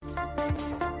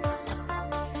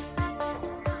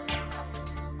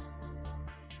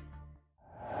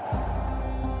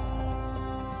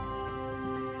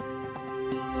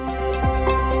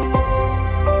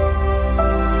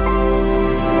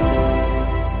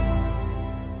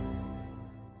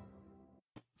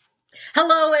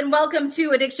Hello and welcome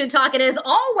to Addiction Talk. And as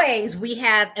always, we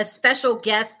have a special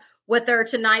guest with her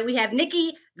tonight. We have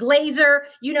Nikki Glazer.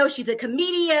 You know, she's a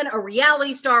comedian, a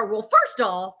reality star. Well, first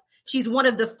off, she's one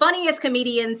of the funniest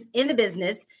comedians in the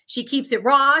business. She keeps it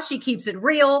raw. She keeps it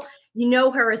real. You know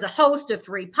her as a host of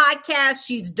 3 podcasts.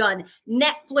 She's done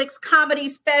Netflix comedy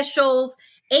specials.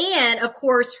 And of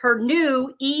course, her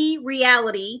new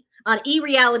e-reality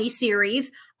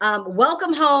series.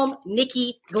 Welcome home,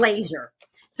 Nikki Glazer.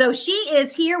 So she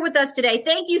is here with us today.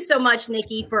 Thank you so much,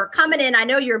 Nikki, for coming in. I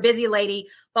know you're a busy lady,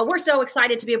 but we're so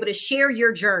excited to be able to share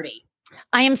your journey.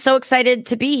 I am so excited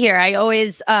to be here. I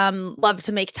always love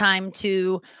to make time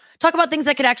to talk about things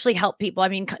that could actually help people. I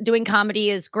mean, doing comedy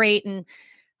is great and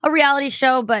a reality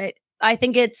show, but I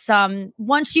think it's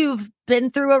once you've been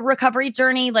through a recovery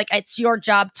journey, like it's your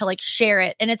job to like share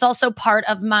it. And it's also part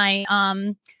of my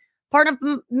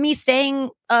me staying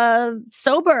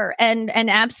sober and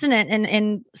abstinent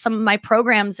in some of my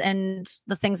programs and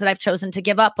the things that I've chosen to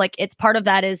give up. Like it's part of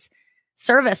that is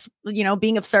service, you know,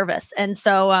 being of service. And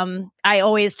so I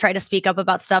always try to speak up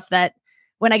about stuff that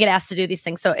when I get asked to do these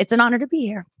things. So it's an honor to be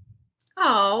here.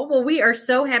 Oh, well, we are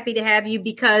so happy to have you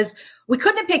because we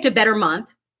couldn't have picked a better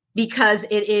month because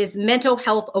it is Mental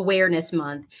Health Awareness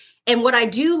Month. And what I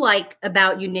do like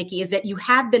about you, Nikki, is that you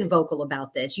have been vocal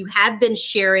about this. You have been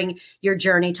sharing your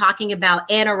journey, talking about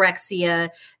anorexia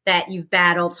that you've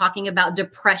battled, talking about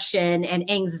depression and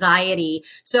anxiety.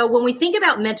 So when we think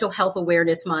about Mental Health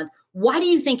Awareness Month, why do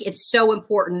you think it's so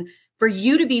important for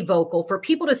you to be vocal, for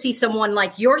people to see someone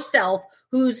like yourself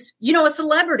who's, you know, a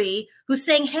celebrity who's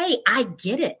saying, hey, I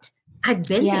get it. I've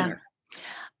been there.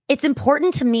 It's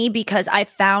important to me because I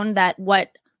found that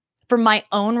for my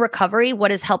own recovery,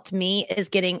 what has helped me is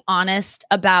getting honest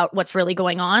about what's really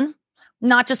going on,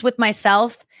 not just with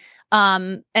myself,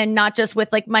 and not just with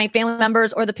like my family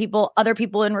members or other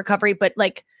people in recovery, but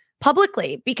like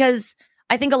publicly, because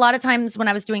I think a lot of times when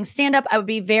I was doing stand-up, I would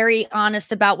be very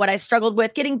honest about what I struggled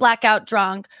with, getting blackout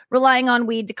drunk, relying on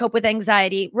weed to cope with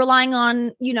anxiety, relying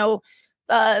on, you know,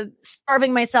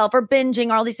 starving myself or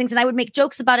binging, all these things. And I would make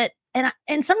jokes about it.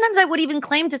 And sometimes I would even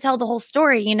claim to tell the whole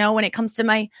story, you know, when it comes to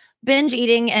my binge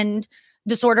eating and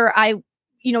disorder.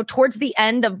 Towards the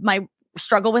end of my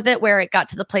struggle with it, where it got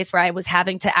to the place where I was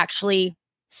having to actually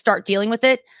start dealing with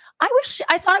it,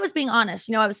 I thought I was being honest.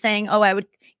 You know, I was saying, I would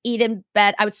eat in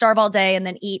bed. I would starve all day and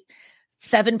then eat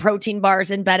 7 protein bars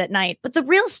in bed at night. But the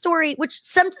real story, which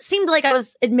seemed like I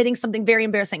was admitting something very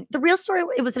embarrassing, the real story,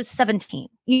 it was 17.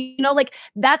 You know, like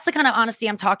that's the kind of honesty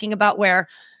I'm talking about, where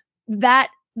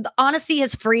the honesty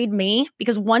has freed me,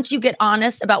 because once you get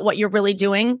honest about what you're really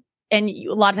doing, and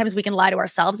a lot of times we can lie to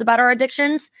ourselves about our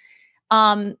addictions,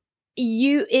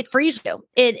 it frees you.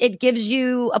 It gives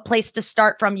you a place to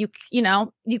start from. You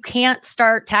can't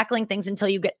start tackling things until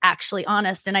you get actually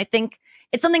honest. And I think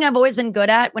it's something I've always been good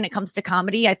at when it comes to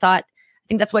comedy. I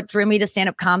think that's what drew me to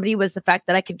stand-up comedy, was the fact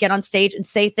that I could get on stage and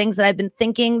say things that I've been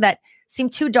thinking that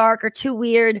seemed too dark or too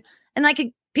weird,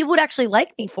 and people would actually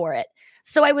like me for it.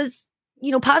 So I was,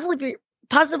 you know,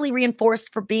 positively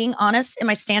reinforced for being honest in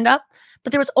my stand-up, but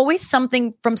there was always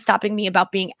something from stopping me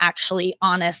about being actually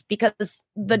honest, because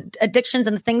the addictions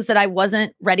and the things that I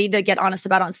wasn't ready to get honest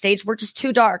about on stage were just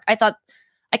too dark. I thought,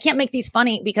 I can't make these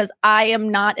funny because I am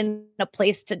not in a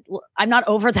place I'm not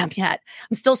over them yet.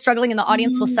 I'm still struggling, and the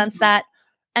audience will sense that.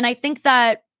 And I think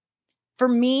that for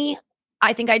me,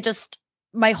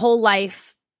 my whole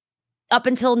life up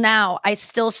until now, I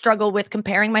still struggle with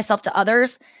comparing myself to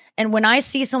others. And when I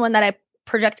see someone that I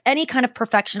project any kind of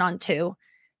perfection onto,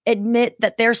 admit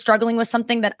that they're struggling with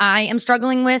something that I am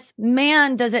struggling with,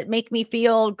 man, does it make me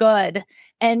feel good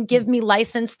and give me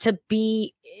license that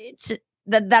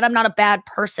I'm not a bad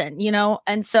person, you know?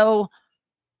 And so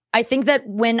I think that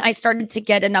when I started to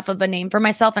get enough of a name for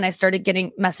myself, and I started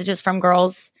getting messages from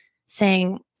girls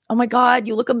saying, oh my God,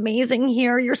 you look amazing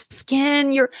here. Your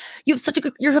skin, you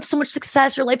have so much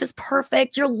success. Your life is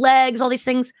perfect. Your legs, all these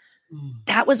things.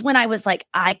 That was when I was like,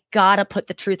 I gotta put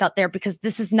the truth out there, because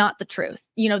this is not the truth.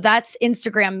 You know, that's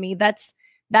Instagram me. That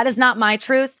is not my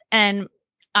truth. And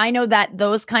I know that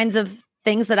those kinds of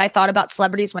things that I thought about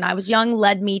celebrities when I was young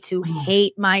led me to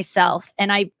hate myself.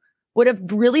 And I would have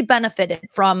really benefited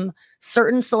from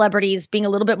certain celebrities being a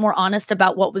little bit more honest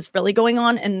about what was really going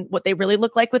on and what they really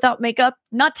look like without makeup,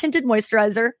 not tinted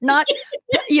moisturizer, not,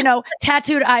 you know,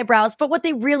 tattooed eyebrows, but what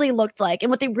they really looked like and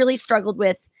what they really struggled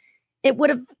with. It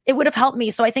would have helped me.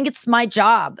 So I think it's my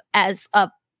job as a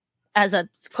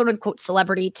quote unquote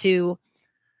celebrity to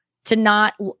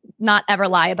not ever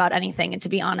lie about anything, and to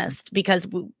be honest, because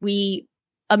we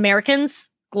Americans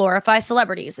glorify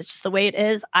celebrities. It's just the way it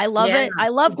is. I love it. I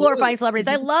love glorifying celebrities.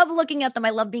 I love looking at them.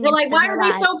 I love being like, why are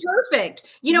they so perfect?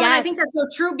 You know, yes. And I think that's so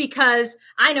true because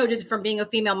I know just from being a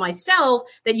female myself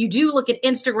that you do look at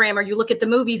Instagram or you look at the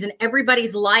movies and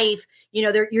everybody's life, you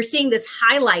know, you're seeing this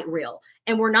highlight reel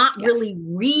and we're not really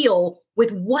real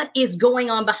with what is going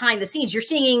on behind the scenes. You're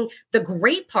seeing the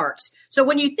great parts. So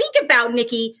when you think about,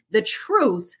 Nikki, the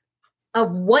truth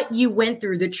of what you went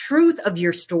through, the truth of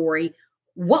your story,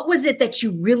 what was it that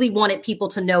you really wanted people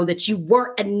to know that you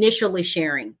weren't initially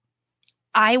sharing?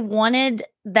 I wanted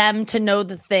them to know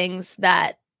the things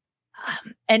that,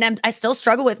 and I still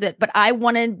struggle with it, but I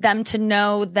wanted them to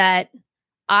know that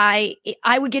I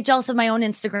would get jealous of my own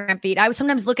Instagram feed. I would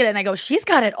sometimes look at it and I go, she's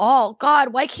got it all.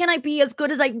 God, why can't I be as good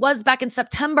as I was back in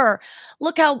September?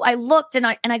 Look how I looked. And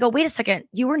I go, wait a second,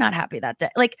 you were not happy that day.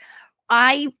 Like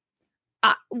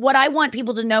what I want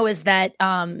people to know is that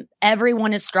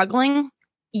everyone is struggling.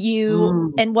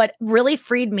 And what really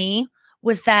freed me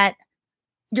was that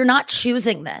you're not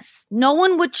choosing this. No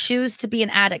one would choose to be an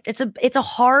addict. It's a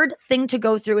hard thing to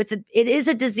go through. It is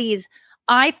a disease.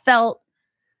 I felt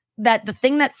that the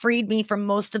thing that freed me from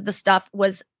most of the stuff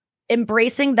was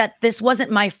embracing that this wasn't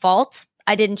my fault.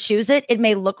 I didn't choose it. It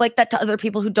may look like that to other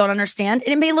people who don't understand.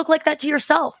 And it may look like that to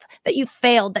yourself, that you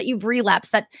failed, that you've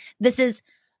relapsed, that this is,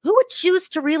 who would choose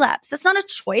to relapse? That's not a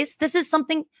choice. This is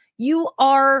something you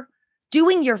are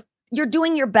doing you're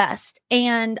doing your best.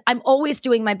 And I'm always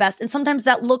doing my best. And sometimes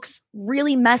that looks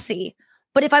really messy,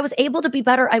 but if I was able to be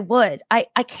better, I would. I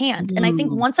can't. And I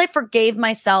think once I forgave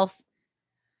myself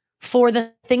for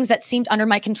the things that seemed under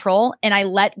my control and I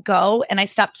let go and I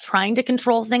stopped trying to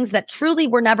control things that truly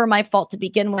were never my fault to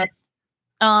begin with,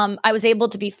 I was able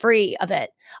to be free of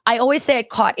it. I always say I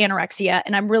caught anorexia,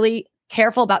 and I'm really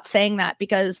careful about saying that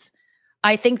because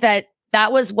I think that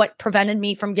was what prevented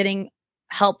me from getting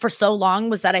help for so long,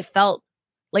 was that I felt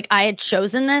like I had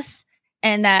chosen this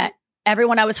and that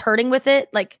everyone I was hurting with it,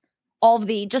 like all of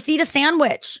the just eat a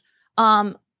sandwich.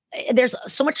 There's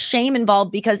so much shame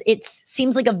involved because it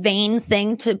seems like a vain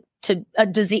thing to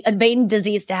a vain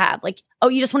disease to have. Like, oh,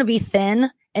 you just want to be thin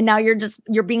and now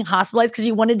you're being hospitalized because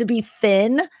you wanted to be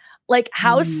thin. Like,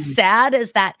 how sad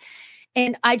is that?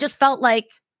 And I just felt like,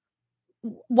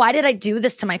 why did I do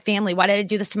this to my family? Why did I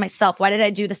do this to myself? Why did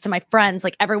I do this to my friends?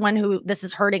 Like, everyone who this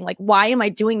is hurting, like, why am I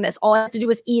doing this? All I have to do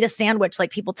is eat a sandwich like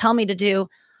people tell me to do.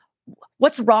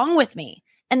 What's wrong with me?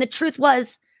 And the truth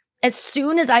was, as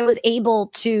soon as I was able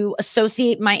to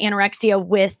associate my anorexia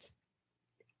with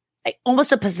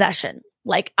almost a possession,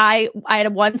 like I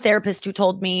had one therapist who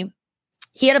told me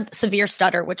he had a severe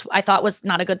stutter, which I thought was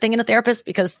not a good thing in a therapist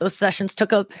because those sessions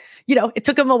it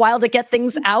took him a while to get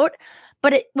things out.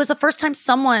 But it was the first time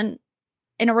someone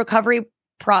in a recovery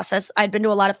process, I'd been to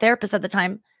a lot of therapists at the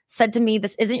time, said to me,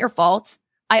 this isn't your fault.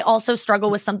 I also struggle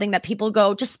with something that people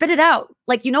go, just spit it out.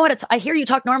 Like, you know what? I hear you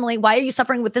talk normally. Why are you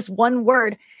suffering with this one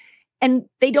word? And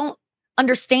they don't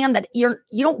understand that you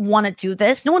don't want to do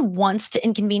this. No one wants to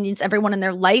inconvenience everyone in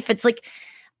their life. It's like,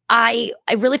 I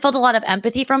really felt a lot of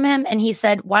empathy from him. And he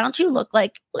said, why don't you look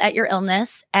at your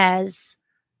illness as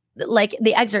like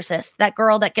The Exorcist, that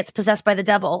girl that gets possessed by the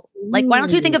devil. Like, why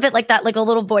don't you think of it like that? Like a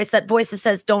little voice, that voice that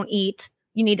says, don't eat,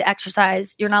 you need to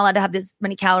exercise, you're not allowed to have this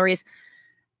many calories.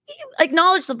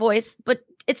 Acknowledge the voice, but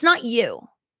it's not you.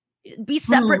 Be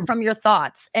separate from your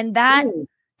thoughts. And that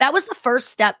was the first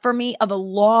step for me of a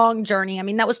long journey. I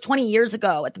mean, that was 20 years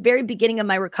ago at the very beginning of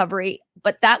my recovery,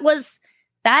 but that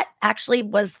actually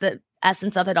was the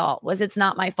essence of it all. Was it's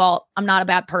not my fault. I'm not a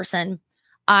bad person.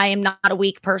 I am not a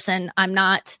weak person.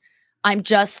 I'm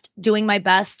just doing my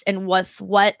best. And with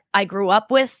what I grew up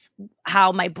with,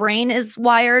 how my brain is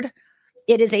wired,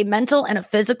 it is a mental and a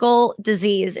physical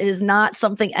disease. It is not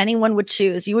something anyone would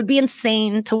choose. You would be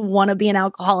insane to want to be an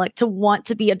alcoholic, to want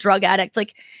to be a drug addict.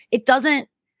 Like,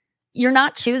 you're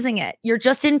not choosing it. You're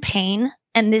just in pain.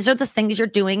 And these are the things you're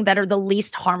doing that are the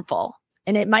least harmful.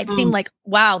 And it might seem like,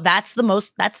 wow, that's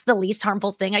the least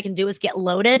harmful thing I can do is get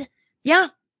loaded. Yeah.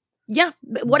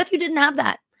 What if you didn't have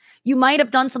that? You might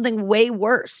have done something way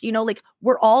worse. Like,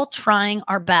 we're all trying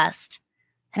our best.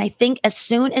 And I think as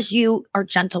soon as you are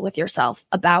gentle with yourself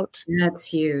about that's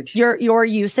huge, your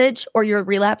usage or your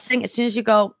relapsing, as soon as you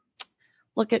go,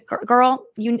 look at girl,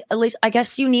 at least I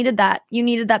guess you needed that. You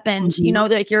needed that binge.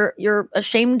 Like you're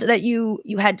ashamed that you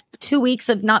had 2 weeks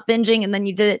of not binging and then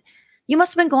you did it. You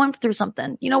must have been going through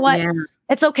something. You know what? Yeah.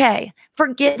 It's okay.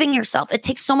 Forgiving yourself. It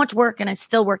takes so much work and I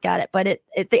still work at it. But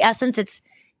the essence,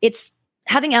 it's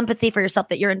having empathy for yourself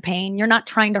that you're in pain. You're not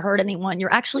trying to hurt anyone.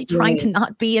 You're actually trying to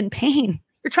not be in pain.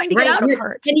 You're trying to get out of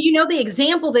hurt. And the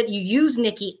example that you use,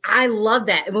 Nikki, I love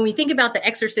that. And when we think about The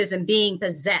Exorcist and being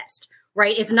possessed,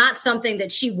 right? It's not something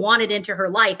that she wanted into her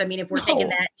life. I mean, if we're taking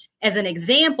that as an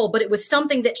example, but it was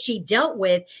something that she dealt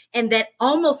with, and that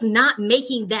almost not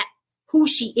making that who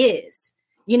she is,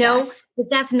 you know, Yes. but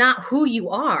that's not who you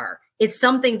are. It's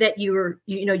something that you're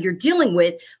dealing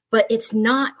with, but it's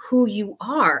not who you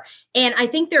are. And I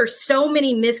think there are so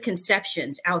many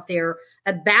misconceptions out there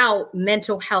about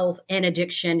mental health and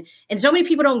addiction. And so many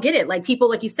people don't get it. Like people,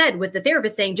 like you said, with the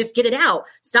therapist saying, just get it out,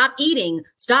 stop eating,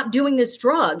 stop doing this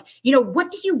drug. You know, what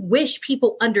do you wish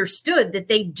people understood that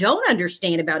they don't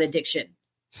understand about addiction?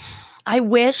 I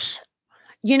wish,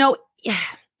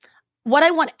 what I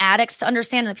want addicts to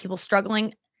understand and the people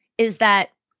struggling is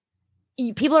that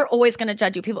people are always going to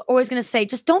judge you. People are always going to say,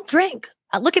 just don't drink.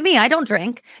 Look at me. I don't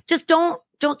drink. Just don't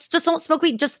smoke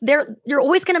weed. You're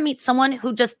always going to meet someone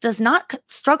who just does not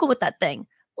struggle with that thing.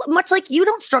 Much like you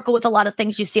don't struggle with a lot of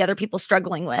things you see other people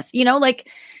struggling with,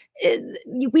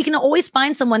 we can always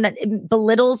find someone that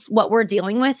belittles what we're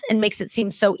dealing with and makes it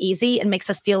seem so easy and makes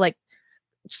us feel like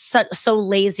so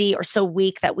lazy or so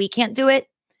weak that we can't do it.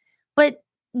 But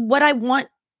what I want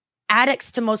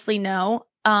addicts to mostly know,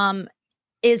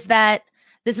 is that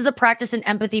this is a practice in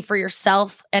empathy for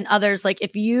yourself and others. Like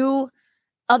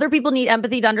other people need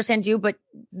empathy to understand you, but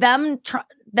them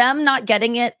not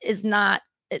getting it is not,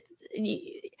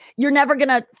 you're never going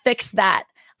to fix that.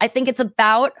 I think it's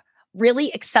about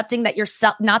really accepting that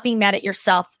yourself, not being mad at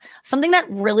yourself. Something that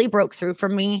really broke through for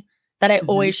me that I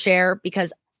always share,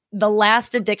 because the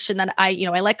last addiction that I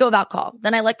let go of alcohol,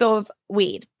 then I let go of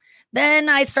weed. Then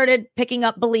I started picking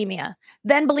up bulimia.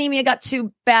 Then bulimia got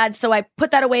too bad, so I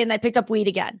put that away and I picked up weed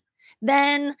again.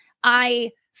 Then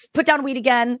I put down weed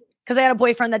again because I had a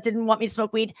boyfriend that didn't want me to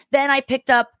smoke weed. Then I picked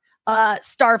up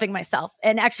starving myself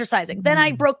and exercising. Then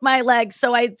I broke my leg,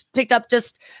 so I picked up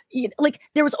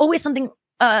there was always something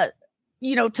to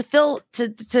fill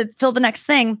the next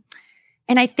thing.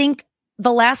 And I think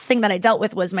the last thing that I dealt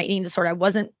with was my eating disorder. I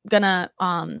wasn't gonna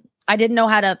I didn't know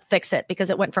how to fix it because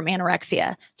it went from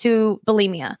anorexia to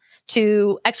bulimia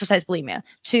to exercise bulimia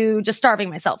to just starving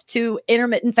myself to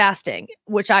intermittent fasting,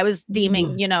 which I was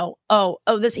deeming, here's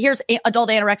adult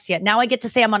anorexia. Now I get to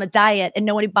say I'm on a diet and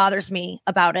nobody bothers me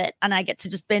about it. And I get to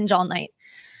just binge all night.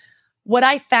 What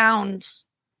I found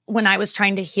when I was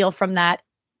trying to heal from that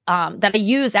I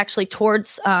used actually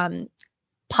towards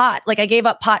pot. Like I gave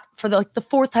up pot for the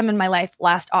fourth time in my life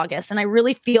last August. And I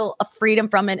really feel a freedom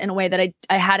from it in a way that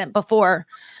I hadn't before,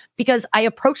 because I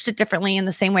approached it differently in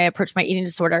the same way I approached my eating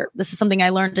disorder. This is something I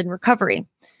learned in recovery.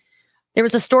 There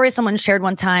was a story someone shared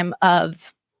one time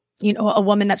of, a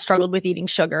woman that struggled with eating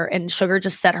sugar, and sugar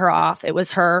just set her off. It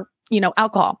was her,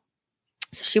 alcohol.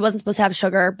 So she wasn't supposed to have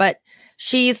sugar, but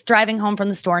she's driving home from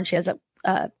the store and she has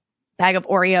a bag of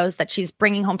Oreos that she's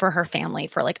bringing home for her family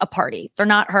for like a party. They're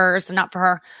not hers. They're not for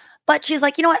her. But she's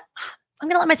like, you know what? I'm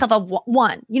going to let myself have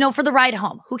one, for the ride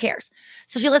home. Who cares?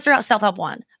 So she lets herself have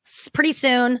one. Pretty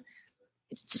soon,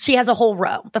 she has a whole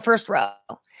row, the first row.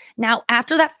 Now,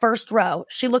 after that first row,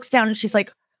 she looks down and she's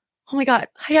like, oh my God,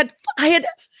 I had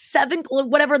 7,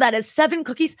 whatever that is, 7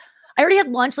 cookies. I already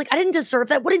had lunch. Like I didn't deserve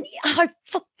that.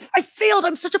 I failed.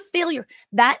 I'm such a failure.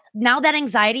 That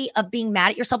anxiety of being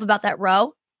mad at yourself about that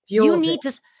row, you need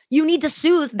to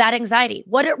soothe that anxiety.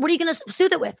 What are you going to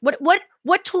soothe it with?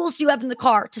 What tools do you have in the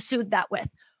car to soothe that with?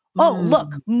 Oh,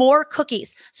 look, more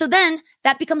cookies. So then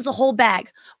that becomes the whole bag.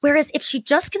 Whereas if she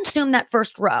just consumed that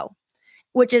first row,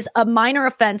 which is a minor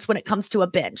offense when it comes to a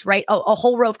binge, right? A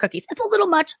whole row of cookies. It's a little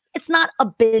much. It's not a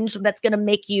binge that's going to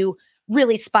make you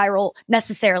really spiral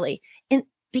necessarily.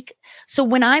 So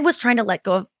when I was trying to let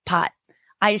go of pot,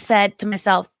 I said to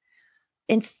myself,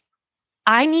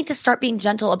 I need to start being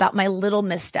gentle about my little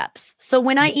missteps. So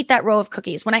when I eat that row of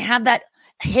cookies, when I have that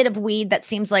hit of weed that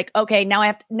seems like, okay, now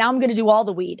I'm going to do all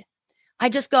the weed. I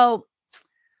just go,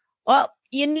 well,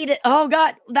 you need it. Oh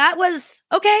God, that was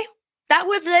okay. That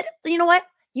was it. You know what?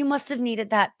 You must have needed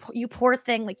that. You poor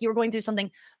thing. Like you were going through something.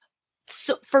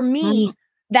 So for me,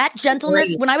 that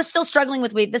gentleness, when I was still struggling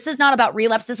with weed, this is not about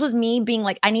relapse. This was me being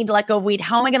like, I need to let go of weed.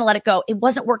 How am I going to let it go? It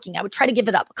wasn't working. I would try to give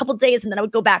it up a couple of days and then I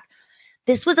would go back.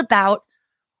 This was about,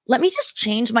 let me just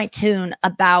change my tune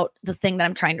about the thing that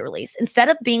I'm trying to release. Instead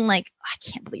of being like, I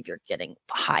can't believe you're getting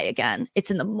high again. It's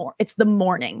the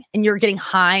morning and you're getting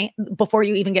high before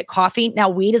you even get coffee. Now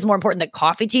weed is more important than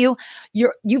coffee to you.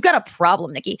 You've got a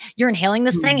problem, Nikki. You're inhaling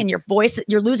this thing and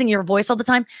you're losing your voice all the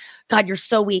time. God, you're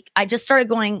so weak. I just started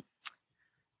going,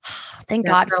 thank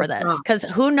God for this. Because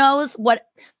who knows what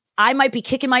I might be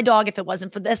kicking my dog if it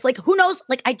wasn't for this. Like, who knows?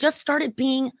 Like, I just started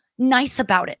being nice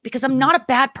about it because I'm not a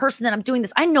bad person that I'm doing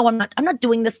this. I know I'm not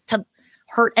doing this to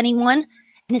hurt anyone.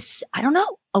 And it's, I don't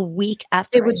know, a week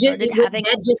after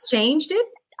that just changed it.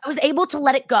 I was able to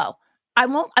let it go.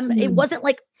 it wasn't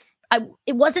like,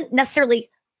 it wasn't necessarily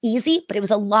easy, but it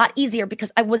was a lot easier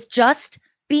because I was just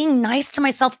being nice to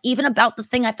myself, even about the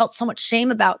thing I felt so much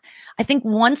shame about. I think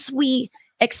once we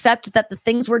accept that the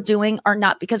things we're doing are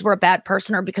not because we're a bad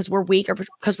person or because we're weak or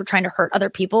because we're trying to hurt other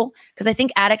people, because I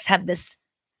think addicts have this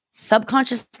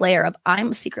subconscious layer of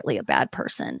I'm secretly a bad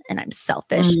person and I'm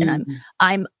selfish and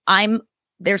I'm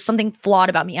there's something flawed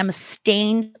about me. I'm a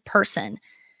stained person.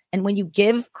 And when you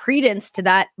give credence to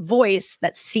that voice,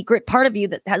 that secret part of you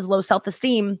that has low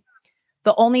self-esteem,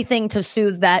 the only thing to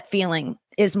soothe that feeling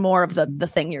is more of the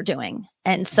thing you're doing.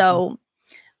 And so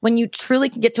when you truly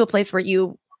can get to a place where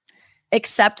you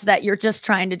accept that you're just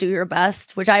trying to do your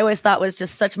best, which I always thought was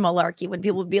just such malarkey when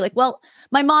people would be like, well,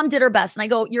 my mom did her best. And I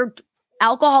go, your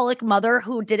alcoholic mother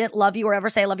who didn't love you or ever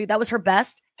say I love you, that was her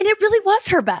best. And it really was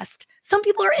her best. Some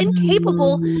people are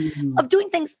incapable of doing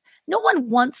things. No one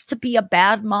wants to be a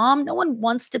bad mom. No one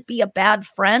wants to be a bad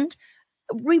friend.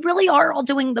 We really are all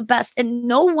doing the best, and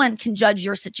no one can judge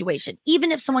your situation.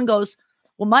 Even if someone goes,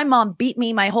 well, my mom beat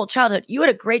me my whole childhood. You had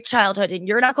a great childhood and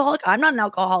you're an alcoholic. I'm not an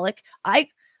alcoholic.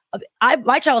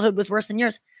 My childhood was worse than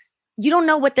yours. You don't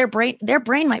know what their brain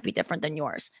might be different than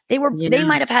yours. They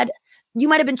might have had, you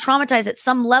might have been traumatized at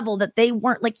some level that they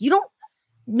weren't. Like,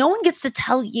 no one gets to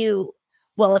tell you,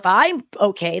 well, if I'm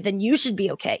okay, then you should be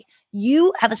okay.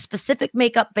 You have a specific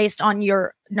makeup based on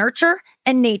your nurture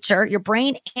and nature, your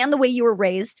brain, and the way you were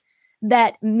raised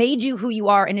that made you who you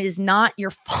are. And it is not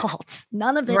your fault.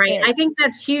 None of it is. I think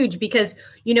that's huge because,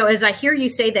 as I hear you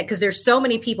say that, because there's so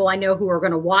many people I know who are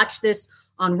going to watch this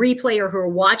on replay or who are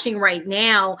watching right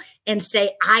now and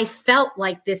say, I felt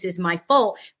like this is my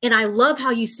fault. And I love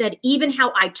how you said, even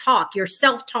how I talk, your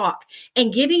self-talk,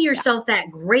 and giving yourself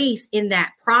that grace in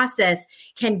that process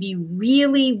can be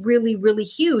really, really, really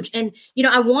huge. And,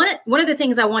 one of the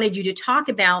things I wanted you to talk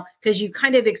about, because you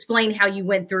kind of explained how you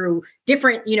went through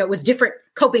different, it was different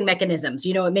coping mechanisms.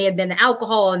 It may have been the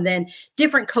alcohol and then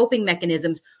different coping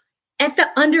mechanisms. At the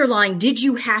underlying, did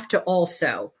you have to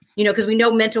also, because we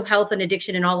know mental health and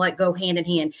addiction and all that go hand in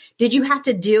hand. Did you have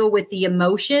to deal with the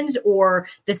emotions or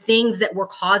the things that were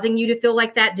causing you to feel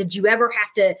like that? Did you ever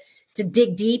have to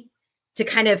dig deep to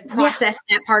kind of process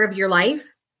that part of your life?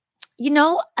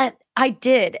 I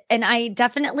did. And I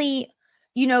definitely,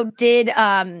 did,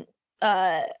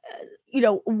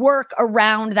 work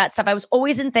around that stuff. I was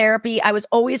always in therapy. I was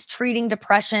always treating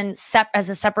depression as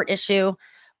a separate issue,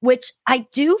 which I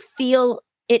do feel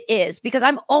it is, because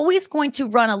I'm always going to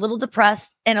run a little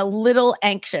depressed and a little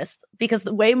anxious because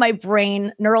the way my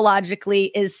brain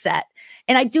neurologically is set.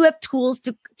 And I do have tools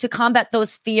to combat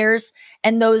those fears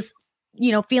and those,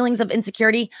 feelings of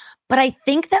insecurity. But I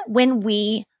think that when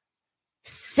we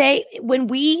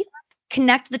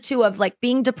connect the two of like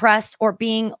being depressed or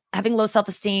having low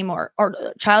self-esteem or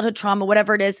childhood trauma,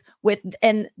 whatever it is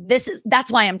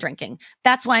that's why I'm drinking.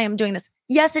 That's why I'm doing this.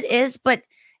 Yes, it is, but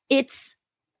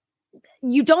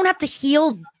you don't have to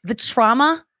heal the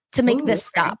trauma to make this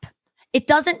stop. It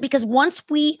doesn't, because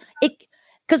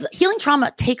because healing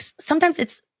trauma sometimes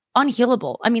it's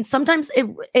unhealable. I mean, sometimes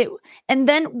and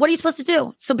then what are you supposed to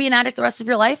do? So be an addict the rest of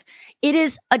your life? It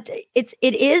is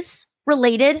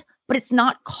related, but it's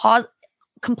not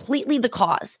completely the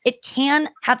cause. It can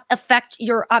affect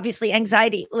your, obviously,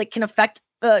 anxiety, like can affect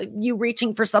you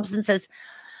reaching for substances.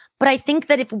 But I think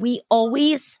that if we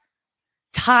always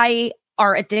tie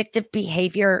our addictive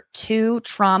behavior to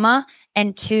trauma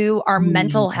and to our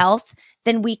mental health,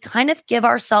 then we kind of give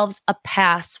ourselves a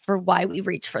pass for why we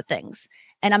reach for things.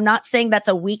 And I'm not saying that's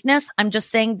a weakness. I'm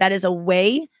just saying that is a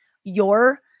way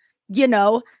your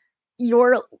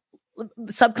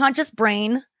subconscious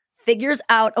brain figures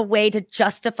out a way to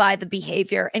justify the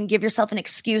behavior and give yourself an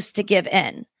excuse to give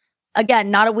in.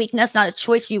 Again, not a weakness, not a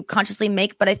choice you consciously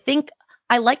make, but I think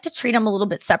I like to treat them a little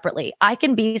bit separately. I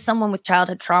can be someone with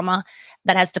childhood trauma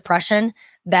that has depression,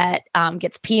 that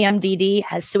gets PMDD,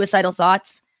 has suicidal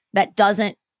thoughts, that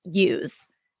doesn't use.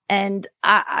 And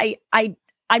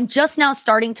I'm just now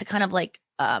starting to kind of like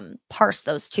parse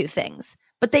those two things.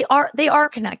 But they are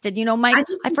connected. I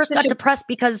first got depressed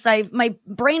because my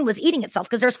brain was eating itself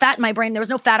because there's fat in my brain. There was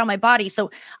no fat on my body.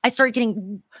 So I started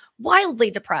getting wildly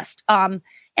depressed. And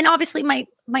obviously my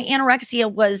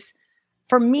anorexia was,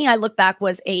 for me, I look back,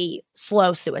 was a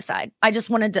slow suicide. I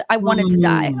wanted to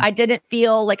die. I didn't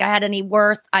feel like I had any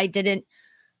worth. I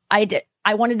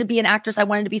wanted to be an actress. I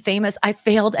wanted to be famous. I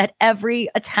failed at every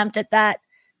attempt at that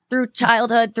through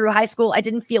childhood, through high school. I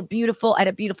didn't feel beautiful. I had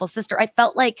a beautiful sister. I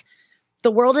felt like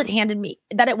the world had handed me,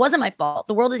 that it wasn't my fault.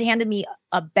 The world had handed me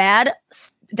a bad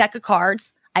deck of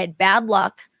cards. I had bad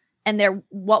luck. And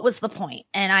what was the point?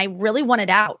 And I really wanted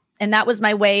out. And that was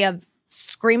my way of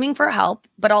screaming for help,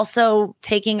 but also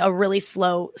taking a really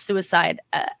slow suicide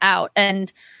out.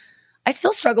 And I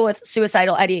still struggle with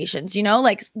suicidal ideations,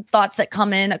 like thoughts that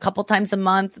come in a couple times a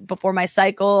month before my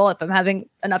cycle. If I'm having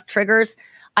enough triggers,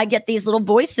 I get these little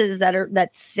voices that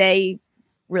say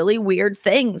really weird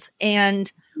things.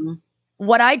 And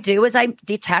what I do is I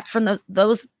detach from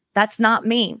those. That's not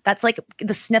me. That's like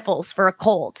the sniffles for a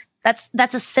cold.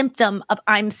 That's a symptom of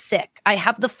I'm sick. I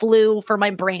have the flu for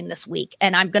my brain this week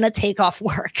and I'm going to take off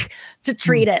work to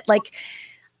treat it. Like,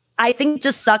 I think it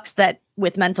just sucks that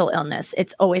with mental illness,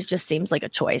 it's always just seems like a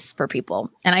choice for people.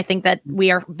 And I think that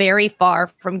we are very far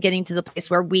from getting to the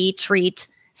place where we treat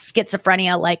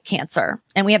schizophrenia like cancer.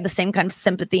 And we have the same kind of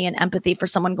sympathy and empathy for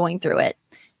someone going through it.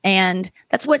 And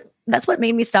that's what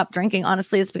made me stop drinking,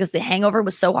 honestly, is because the hangover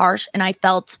was so harsh. And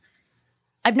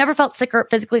I've never felt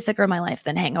physically sicker in my life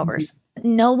than hangovers.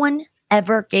 No one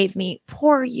ever gave me,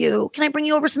 poor you. Can I bring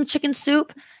you over some chicken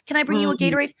soup? Can I bring you a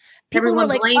Gatorade? People Everyone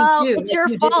were like, oh, it's your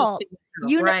fault.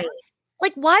 Right.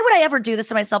 Like, why would I ever do this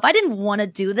to myself? I didn't want to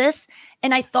do this.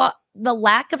 And I thought the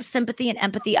lack of sympathy and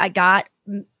empathy I got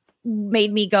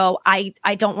made me go, I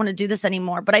don't want to do this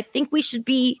anymore. But I think we should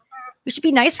be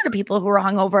nicer to people who are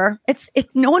hungover. It's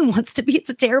no one wants to be. It's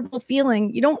a terrible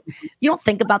feeling. You don't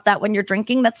think about that when you're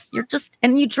drinking.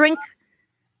 And you drink.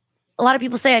 A lot of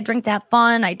people say I drink to have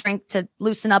fun. I drink to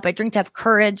loosen up. I drink to have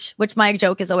courage, which my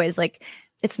joke is always like,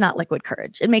 it's not liquid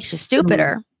courage. It makes you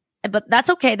stupider. But that's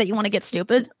okay that you want to get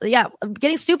stupid. Yeah,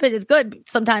 getting stupid is good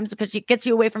sometimes because it gets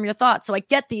you away from your thoughts. So I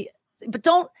get but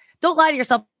don't lie to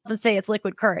yourself and say it's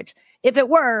liquid courage. If it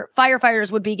were,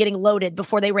 firefighters would be getting loaded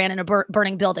before they ran in a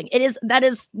burning building. That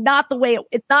is not the way.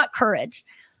 It's not courage.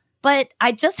 But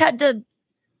I just had to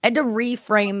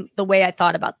reframe the way I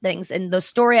thought about things. And the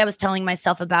story I was telling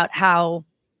myself about how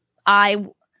I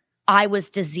was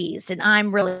diseased and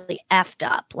I'm really effed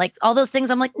up. Like all those things.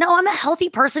 I'm like, no, I'm a healthy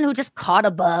person who just caught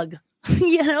a bug.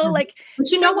 Like.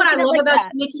 But you know what I love about you,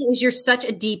 Nikki, is you're such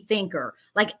a deep thinker.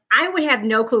 Like I would have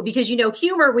no clue because,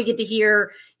 humor, we get to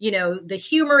hear, the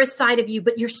humorous side of you,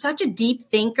 but you're such a deep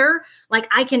thinker. Like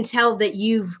I can tell that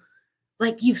you've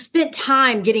spent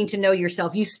time getting to know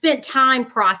yourself. You spent time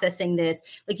processing this.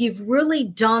 Like you've really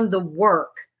done the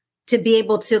work to be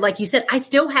able to, like you said, I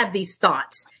still have these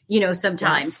thoughts,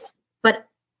 sometimes. Yes. But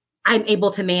I'm able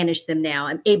to manage them now.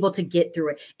 I'm able to get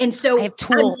through it. And so I have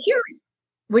tools.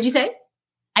 What'd you say?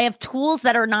 I have tools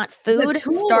that are not food,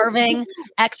 starving,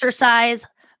 exercise,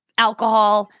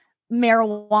 alcohol,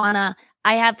 marijuana.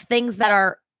 I have things that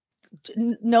are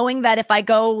knowing that if I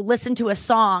go listen to a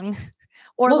song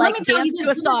or dance to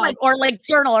a song or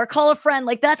journal or call a friend,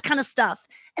 that's kind of stuff.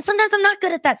 And sometimes I'm not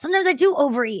good at that. Sometimes I do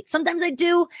overeat. Sometimes I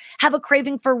do have a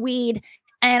craving for weed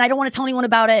and I don't want to tell anyone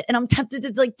about it. And I'm tempted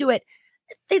to do it.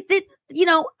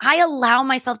 I allow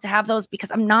myself to have those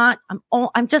because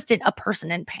I'm just a person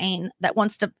in pain that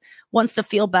wants to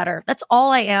feel better. That's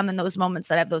all I am in those moments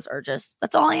that I have those urges.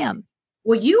 That's all I am.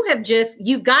 Well,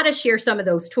 you've got to share some of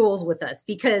those tools with us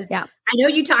because I know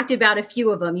you talked about a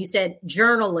few of them. You said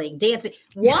journaling, dancing.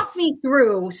 Walk me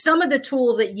through some of the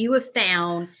tools that you have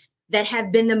found that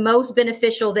have been the most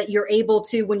beneficial that you're able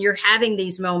to, when you're having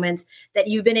these moments, that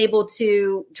you've been able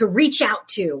to reach out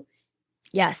to.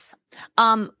 Yes.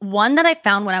 One that I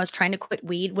found when I was trying to quit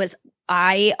weed was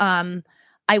I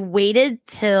waited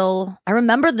till I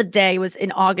remember the day was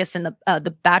in August and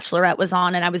the Bachelorette was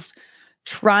on and I was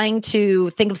trying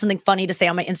to think of something funny to say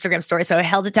on my Instagram story. So I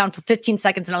held it down for 15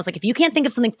 seconds and I was like, if you can't think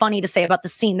of something funny to say about the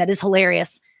scene that is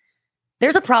hilarious,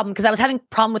 there's a problem because I was having a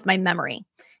problem with my memory.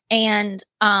 And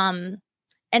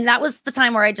that was the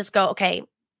time where I just go, okay,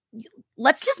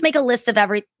 let's just make a list of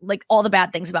all the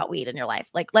bad things about weed in your life.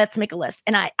 Let's make a list.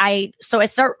 And I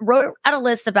wrote out a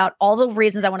list about all the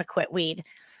reasons I want to quit weed.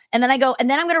 And then I'm going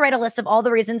to write a list of all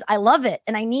the reasons I love it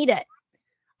and I need it.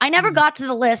 I never got to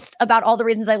the list about all the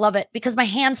reasons I love it because my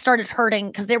hands started hurting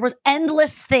because there was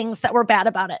endless things that were bad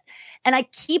about it. And I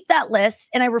keep that list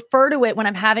and I refer to it when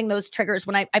I'm having those triggers,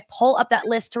 when I pull up that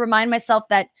list to remind myself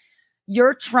that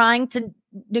you're trying to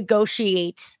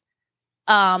negotiate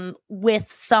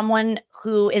with someone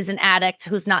who is an addict,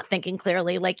 who's not thinking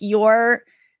clearly. You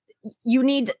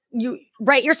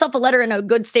write yourself a letter in a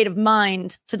good state of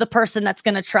mind to the person that's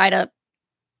going to try to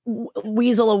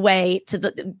weasel away to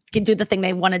do the thing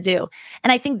they want to do.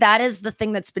 And I think that is the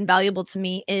thing that's been valuable to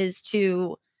me is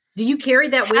to. Do you carry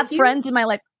that with you? Have friends in my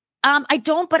life. I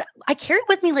don't, but I carry it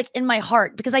with me in my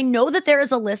heart because I know that there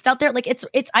is a list out there.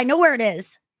 I know where it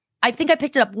is. I think I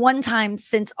picked it up one time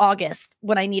since August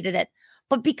when I needed it.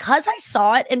 But because I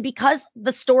saw it and because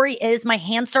the story is my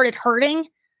hand started hurting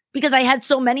because I had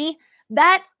so many,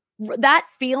 that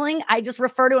feeling I just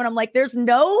refer to and I'm like, there's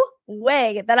no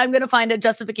way that I'm going to find a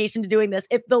justification to doing this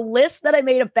if the list that I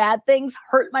made of bad things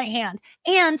hurt my hand.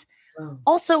 And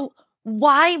also,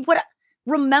 why would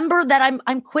remember that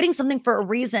I'm quitting something for a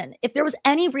reason? If there was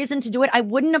any reason to do it, I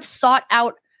wouldn't have sought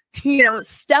out,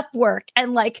 step work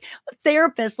and like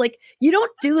therapists. Like, you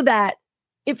don't do that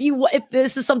if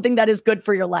this is something that is good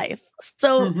for your life.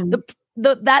 So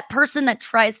that person that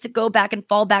tries to go back and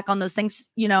fall back on those things,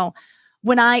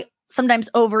 when I sometimes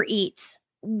overeat,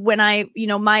 when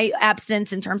my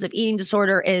abstinence in terms of eating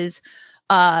disorder is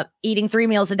eating 3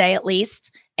 meals a day at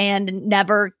least, and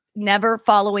never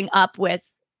following up with,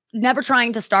 never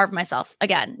trying to starve myself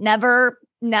again, never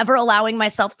allowing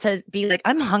myself to be like,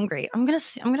 I'm hungry, I'm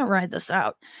gonna ride this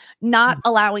out, not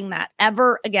allowing that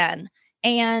ever again.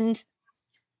 And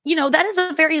that is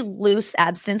a very loose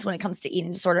abstinence when it comes to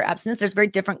eating disorder abstinence. There's very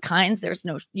different kinds. There's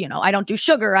no, I don't do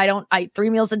sugar. I eat 3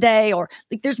 meals a day, or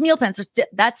like there's meal plans.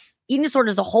 That's eating disorder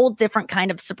is a whole different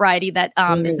kind of sobriety that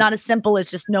is not as simple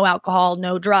as just no alcohol,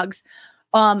 no drugs.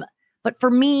 But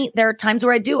for me, there are times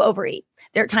where I do overeat.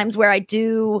 There are times where I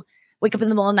do wake up in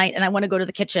the middle of the night and I want to go to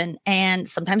the kitchen, and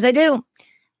sometimes I do.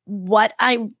 What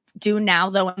I do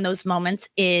now, though, in those moments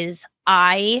is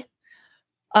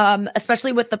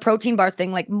especially with the protein bar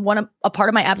thing, like a part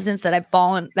of my abstinence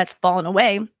that's fallen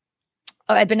away.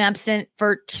 I've been abstinent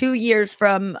for 2 years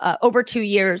from over 2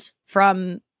 years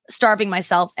from starving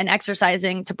myself and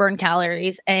exercising to burn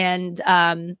calories and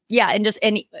just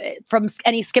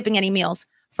skipping any meals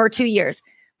for 2 years.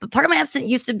 But part of my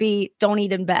abstinence used to be don't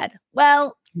eat in bed.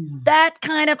 Well, that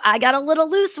I got a little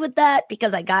loose with that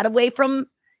because I got away from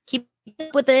keeping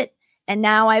up with it. And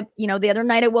now the other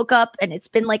night I woke up and it's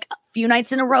been like a few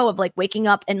nights in a row of like waking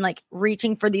up and like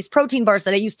reaching for these protein bars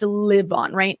that I used to live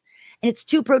on. Right. And it's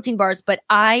 2 protein bars, but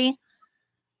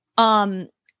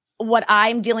what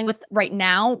I'm dealing with right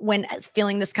now when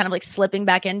feeling this kind of like slipping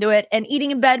back into it and eating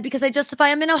in bed because I justify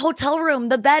I'm in a hotel room.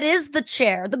 The bed is the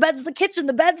chair. The bed's the kitchen.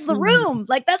 The bed's the room.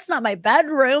 Like, that's not my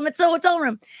bedroom. It's a hotel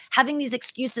room. Having these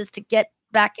excuses to get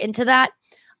back into that.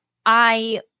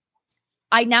 I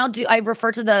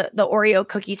refer to the Oreo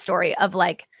cookie story of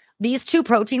like these 2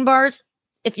 protein bars.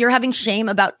 If you're having shame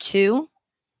about 2,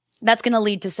 that's going to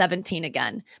lead to 17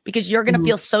 again, because you're going to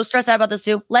feel so stressed out about those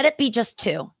 2. Let it be just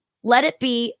 2. Let it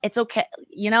be. It's okay.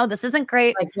 This isn't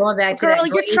great. Like going back to girl,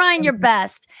 you're trying your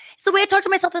best. It's the way I talk to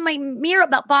myself in my mirror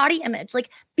about body image.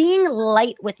 Like, being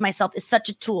light with myself is such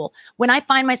a tool. When I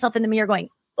find myself in the mirror going,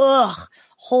 ugh,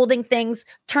 holding things,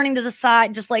 turning to the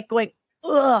side, just like going,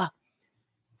 ugh,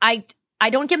 I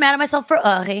don't get mad at myself for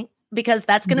because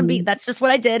that's going to be, that's just what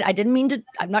I did. I didn't mean to,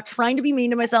 I'm not trying to be mean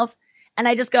to myself. And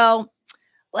I just go,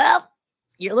 well,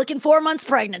 you're looking 4 months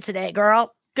pregnant today,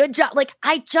 girl. Good job. Like,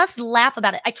 I just laugh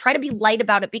about it. I try to be light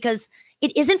about it because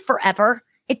it isn't forever.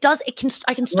 I can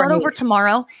start over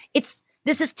tomorrow.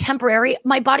 This is temporary.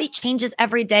 My body changes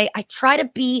every day. I try to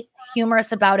be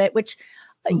humorous about it, which,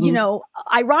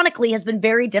 ironically has been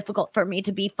very difficult for me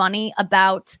to be funny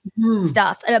about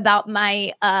stuff and about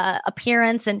my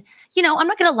appearance. And, I'm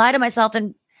not going to lie to myself.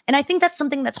 And I think that's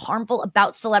something that's harmful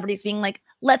about celebrities being like,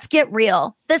 let's get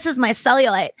real. This is my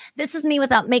cellulite. This is me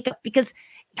without makeup, because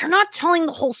they're not telling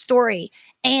the whole story.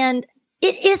 And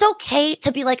it is okay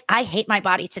to be like, I hate my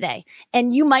body today.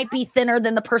 And you might be thinner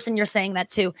than the person you're saying that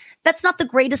to. That's not the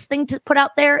greatest thing to put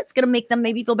out there. It's going to make them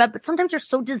maybe feel bad. But sometimes you're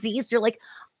so diseased. You're like,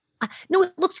 no,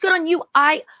 it looks good on you.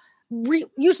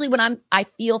 Usually when I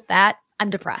feel fat, I'm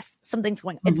depressed. Something's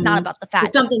going on. It's not about the fat.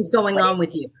 Something's going on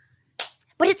with you.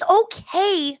 But it's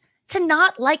okay to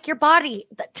not like your body,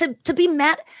 to be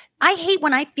mad. I hate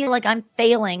when I feel like I'm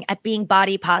failing at being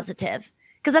body positive,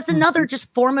 because that's another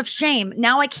just form of shame.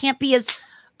 Now I can't be as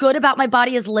good about my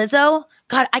body as Lizzo.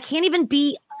 God, I can't even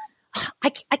be,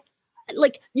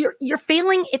 like, you're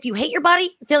failing if you hate your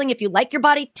body, failing if you like your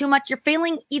body too much. You're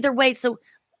failing either way. So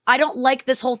I don't like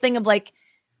this whole thing of like,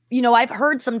 I've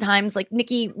heard sometimes like,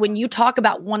 Nikki, when you talk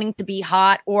about wanting to be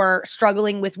hot or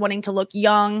struggling with wanting to look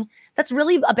young, that's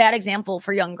really a bad example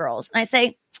for young girls. And I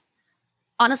say,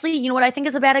 honestly, you know what I think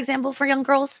is a bad example for young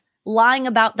girls? Lying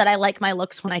about that I like my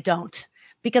looks when I don't,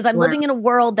 because I'm living in a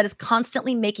world that is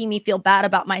constantly making me feel bad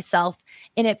about myself.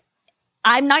 And if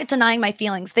I'm not denying my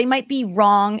feelings, they might be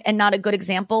wrong and not a good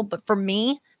example. But for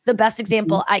me, the best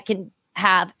example I can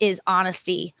have is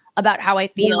honesty about how I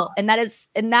feel. Yeah.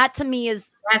 And that to me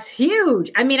that's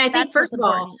huge. I mean, I think first of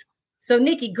all, so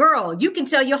Nikki, girl, you can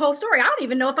tell your whole story. I don't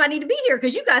even know if I need to be here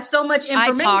because you got so much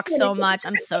information. I talk so much.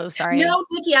 I'm so sorry. No,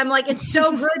 Nikki, I'm like, it's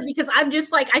so good because I'm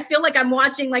just like, I feel like I'm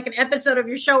watching like an episode of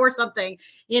your show or something,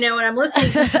 and I'm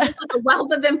listening to just like a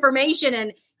wealth of information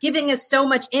and giving us so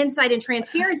much insight and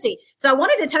transparency. So I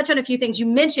wanted to touch on a few things. You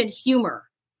mentioned humor.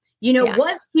 Yeah.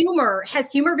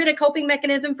 Has humor been a coping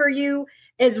mechanism for you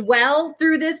as well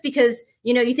through this? Because,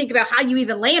 you think about how you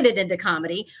even landed into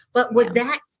comedy, but was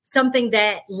that something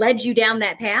that led you down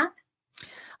that path?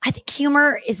 I think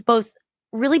humor is both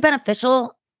really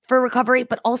beneficial for recovery,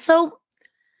 but also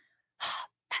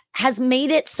has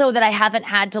made it so that I haven't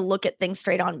had to look at things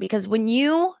straight on. Because when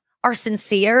you are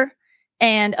sincere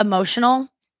and emotional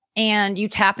and you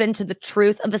tap into the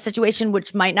truth of a situation,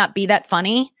 which might not be that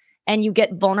funny, and you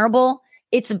get vulnerable,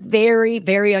 it's very,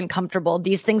 very uncomfortable.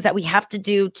 These things that we have to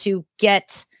do to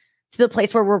get to the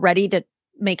place where we're ready to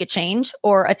make a change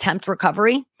or attempt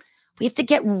recovery, we have to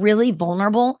get really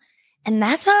vulnerable. And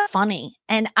that's not funny.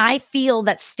 And I feel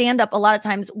that stand-up, a lot of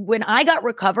times when I got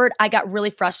recovered, I got really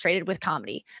frustrated with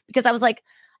comedy because I was like,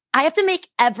 I have to make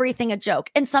everything a joke.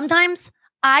 And sometimes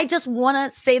I just want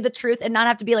to say the truth and not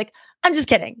have to be like, I'm just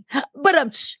kidding. But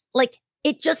I'm like,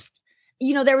 it just,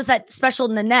 there was that special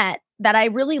Nanette that I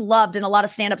really loved. And a lot of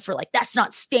stand-ups were like, that's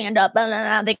not stand-up. Blah, blah,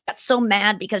 blah. They got so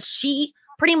mad because she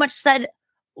pretty much said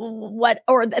I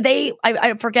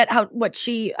forget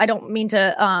I don't mean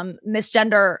to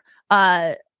misgender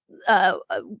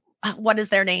what is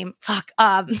their name? Fuck.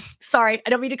 Sorry, I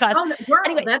don't mean to cuss. Oh, no, girl,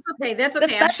 anyway, that's okay. That's okay.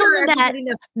 The special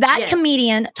that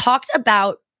comedian talked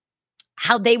about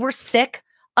how they were sick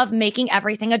of making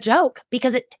everything a joke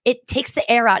because it takes the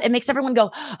air out. It makes everyone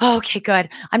go, oh, okay, good.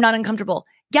 I'm not uncomfortable.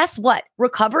 Guess what?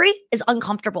 Recovery is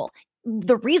uncomfortable.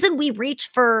 The reason we reach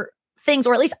for things,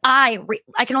 or at least I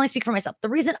can only speak for myself. The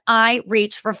reason I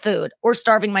reach for food or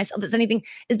starving myself as anything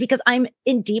is because I'm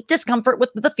in deep discomfort with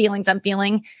the feelings I'm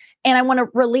feeling and I want to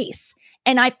release.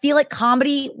 And I feel like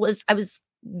comedy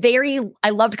I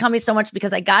loved comedy so much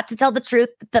because I got to tell the truth,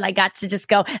 but then I got to just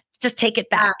take it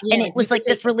back. And it was like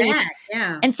this release.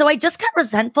 Yeah. And so I just got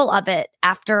resentful of it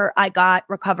after I got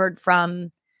recovered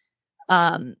from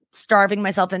starving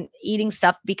myself and eating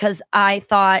stuff because I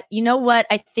thought, you know what?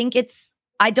 I think it's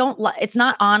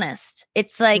not honest.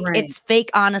 It's like, It's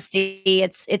fake honesty.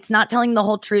 It's not telling the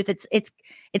whole truth.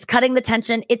 It's cutting the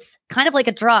tension. It's kind of like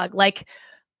a drug. Like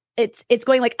it's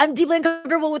going like, I'm deeply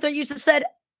uncomfortable with what you just said,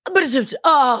 but it's just,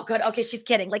 oh God. Okay. She's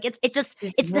kidding. Like it's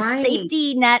the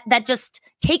safety net that just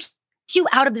takes you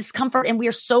out of discomfort. And we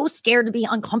are so scared to be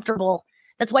uncomfortable.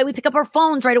 That's why we pick up our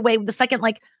phones right away with the second,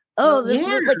 like,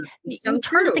 you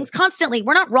turn to things constantly.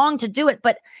 We're not wrong to do it,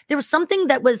 but there was something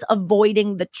that was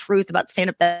avoiding the truth about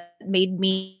stand-up that made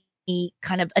me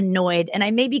kind of annoyed. And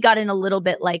I maybe got in a little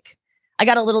bit I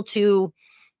got a little too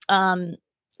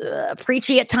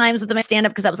preachy at times with my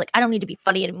stand-up because I was like, I don't need to be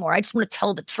funny anymore. I just want to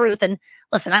tell the truth. And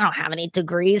listen, I don't have any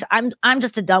degrees. I'm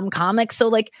just a dumb comic.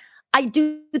 So I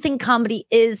do think comedy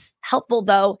is helpful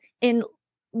though in,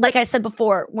 like I said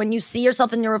before, when you see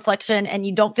yourself in your reflection and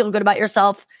you don't feel good about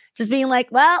yourself, just being like,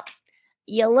 well,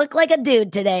 you look like a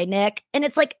dude today, Nick. And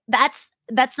it's like, that's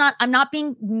not, I'm not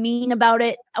being mean about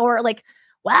it or like,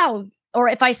 wow. Or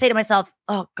if I say to myself,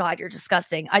 oh God, you're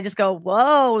disgusting. I just go,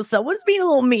 whoa, someone's being a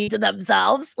little mean to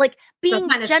themselves. Like being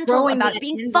gentle about it,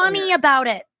 being funny about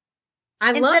it.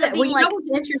 I love that. Well, you know what's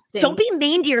interesting? Don't be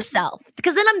mean to yourself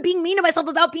because then I'm being mean to myself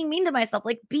without being mean to myself.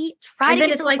 Like try to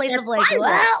get to a place of like,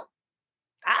 well,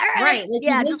 all right.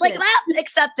 Like just like that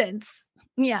acceptance.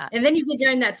 Yeah. And then you get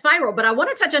down that spiral. But I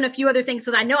want to touch on a few other things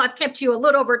because I know I've kept you a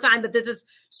little over time, but this is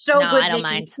so good. I don't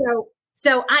mind. So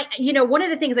one of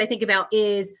the things I think about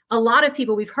is a lot of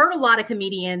people, we've heard a lot of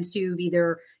comedians who've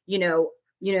either,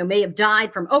 may have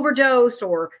died from overdose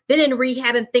or been in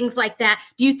rehab and things like that.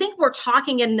 Do you think we're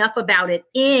talking enough about it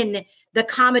in the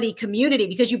comedy community?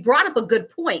 Because you brought up a good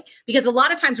point, because a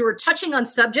lot of times we're touching on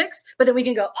subjects, but then we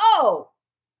can go, oh,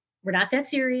 we're not that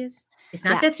serious. It's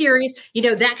not that serious,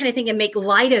 that kind of thing, and make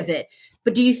light of it.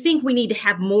 But do you think we need to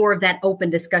have more of that open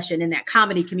discussion in that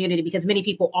comedy community because many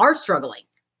people are struggling?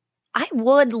 I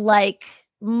would like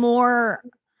more,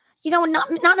 not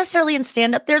necessarily in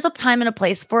stand-up. There's a time and a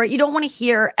place for it. You don't want to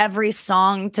hear every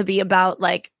song to be about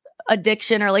like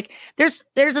addiction or like there's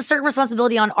a certain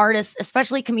responsibility on artists,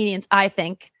 especially comedians, I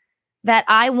think, that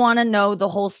I want to know the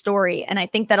whole story. And I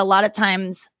think that a lot of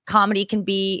times comedy can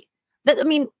be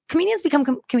comedians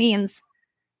become comedians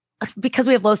because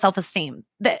we have low self-esteem.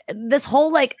 This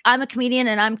whole like, I'm a comedian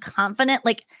and I'm confident.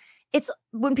 Like it's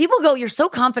when people go, you're so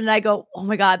confident. I go, oh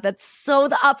my God, that's so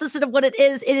the opposite of what it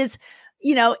is. It is,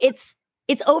 it's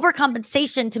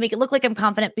overcompensation to make it look like I'm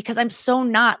confident because I'm so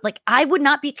not. Like I would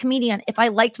not be a comedian if I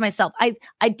liked myself.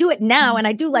 I do it now and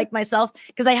I do like myself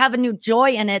because I have a new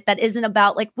joy in it that isn't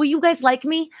about like, will you guys like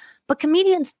me? But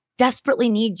comedians desperately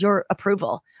need your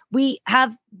approval. We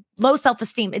have low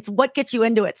self-esteem. It's what gets you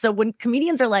into it. So when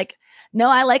comedians are like, no,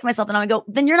 I like myself, and I go,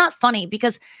 then you're not funny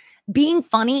because being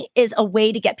funny is a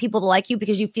way to get people to like you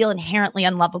because you feel inherently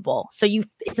unlovable. So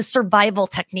it's a survival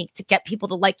technique to get people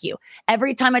to like you.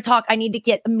 Every time I talk, I need to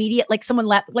get immediate, like someone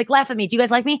laugh at me. Do you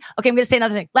guys like me? Okay, I'm going to say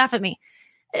another thing. Laugh at me.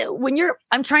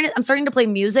 I'm starting to play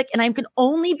music, and I can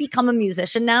only become a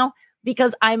musician now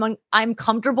because I'm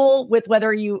comfortable with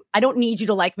I don't need you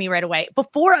to like me right away.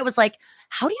 Before I was like,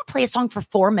 how do you play a song for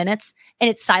 4 minutes and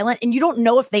it's silent and you don't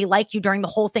know if they like you during the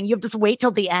whole thing? You have to wait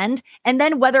till the end. And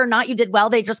then whether or not you did well,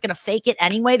 they're just going to fake it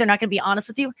anyway. They're not going to be honest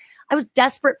with you. I was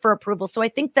desperate for approval. So I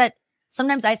think that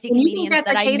sometimes I see comedians that's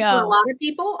that the case I know. For a lot of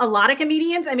people, a lot of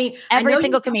comedians. I mean, every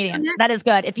single comedian. That is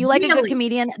good. If you like a good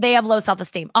comedian, they have low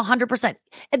self-esteem. 100%.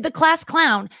 The class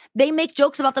clown, they make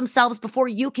jokes about themselves before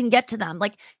you can get to them.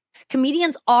 Like,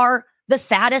 comedians are the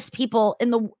saddest people in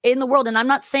the world. And I'm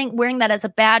not saying wearing that as a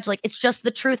badge. Like, it's just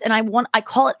the truth. And I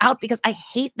call it out because I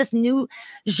hate this new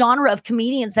genre of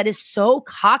comedians that is so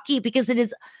cocky because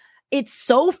it's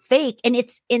so fake, and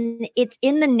it's in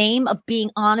the name of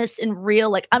being honest and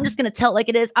real. Like, I'm just going to tell it like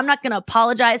it is. I'm not going to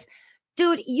apologize.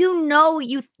 Dude,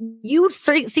 you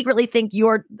secretly think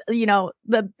you're,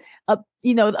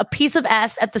 a piece of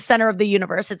S at the center of the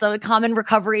universe. It's a common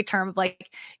recovery term of like,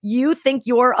 you think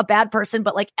you're a bad person,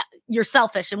 but like you're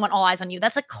selfish and want all eyes on you.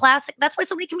 That's a classic. That's why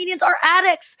so many comedians are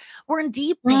addicts. We're in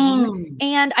deep pain.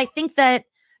 And I think that,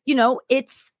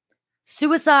 it's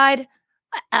suicide,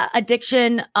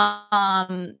 addiction,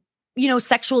 sexual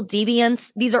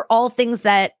deviance. These are all things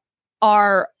that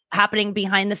are happening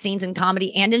behind the scenes in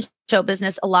comedy and in show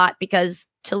business a lot, because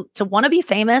to want to be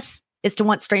famous is to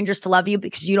want strangers to love you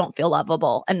because you don't feel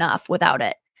lovable enough without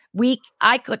it.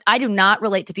 I do not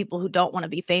relate to people who don't want to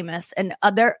be famous. And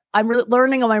I'm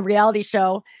learning on my reality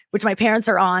show, which my parents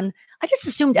are on. I just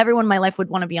assumed everyone in my life would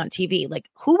want to be on TV. Like,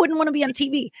 who wouldn't want to be on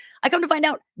TV? I come to find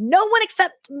out no one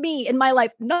except me in my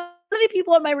life. None of the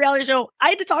people on my reality show, I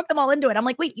had to talk them all into it. I'm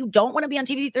like, wait, you don't want to be on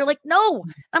TV? They're like, no.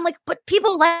 I'm like, but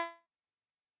people like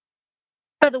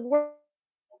the world.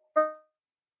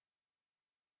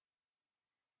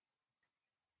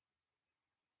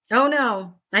 Oh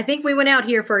no, I think we went out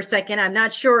here for a second. I'm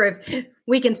not sure if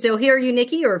we can still hear you,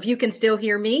 Nikki, or if you can still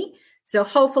hear me. So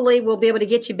hopefully we'll be able to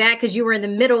get you back because you were in the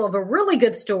middle of a really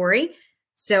good story.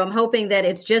 So I'm hoping that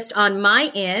it's just on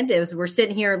my end as we're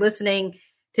sitting here listening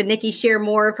to Nikki share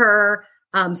more of her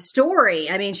story.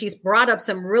 I mean, she's brought up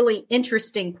some really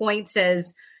interesting points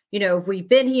as, if we've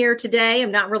been here today.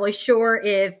 I'm not really sure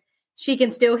if she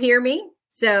can still hear me.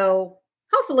 So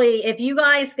hopefully, if you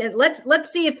guys can,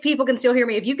 let's see if people can still hear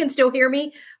me. If you can still hear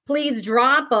me, please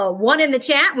drop a 1 in the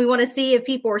chat. We want to see if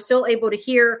people are still able to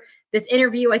hear this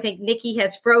interview. I think Nikki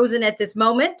has frozen at this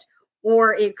moment,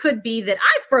 or it could be that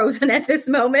I've frozen at this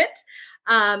moment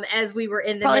as we were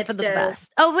in the midst for the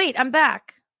best. Oh, wait, I'm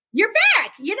back. You're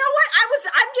back. You know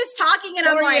what? I'm just talking and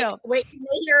I'm like, wait, can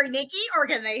they hear Nikki or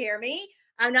can they hear me?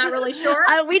 I'm not really sure.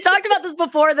 We talked about this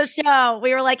before the show.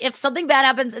 We were like, if something bad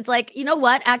happens, it's like, you know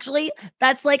what? Actually,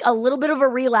 that's like a little bit of a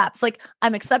relapse. Like,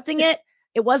 I'm accepting it.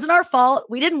 It wasn't our fault.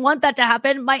 We didn't want that to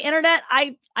happen. My internet,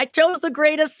 I chose the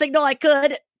greatest signal I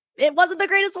could. It wasn't the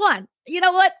greatest one. You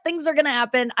know what? Things are going to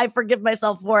happen. I forgive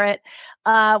myself for it.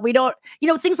 We don't,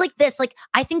 things like this. Like,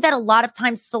 I think that a lot of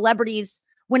times celebrities,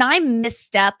 when I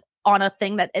misstep on a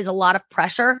thing that is a lot of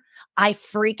pressure, I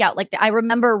freak out. Like, I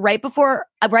remember right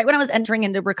when I was entering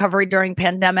into recovery during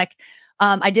pandemic,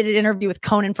 I did an interview with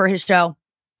Conan for his show,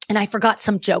 and I forgot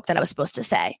some joke that I was supposed to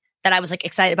say that I was like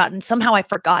excited about, and somehow I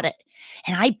forgot it.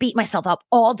 And I beat myself up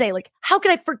all day. Like, how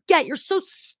could I forget? You're so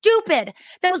stupid.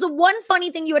 That was the one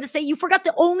funny thing you had to say. You forgot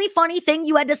the only funny thing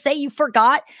you had to say. You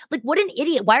forgot. Like, what an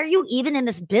idiot. Why are you even in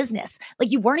this business?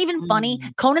 Like, you weren't even funny.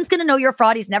 Conan's going to know you're a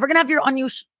fraud. He's never going to have you on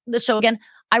the show again.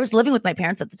 I was living with my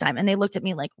parents at the time, and they looked at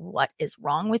me like, what is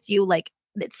wrong with you? Like,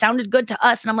 it sounded good to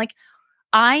us. And I'm like,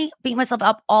 I beat myself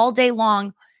up all day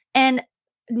long. And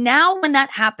now when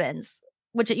that happens,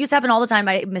 which it used to happen all the time,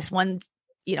 I miss one,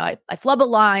 I flub a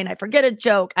line, I forget a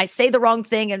joke, I say the wrong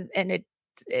thing, and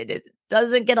it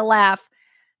doesn't get a laugh.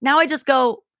 Now I just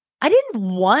go, I didn't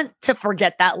want to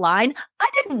forget that line. I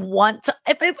didn't want to,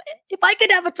 if I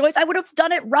could have a choice, I would have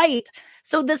done it right.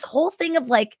 So this whole thing of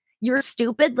like, you're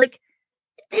stupid, like,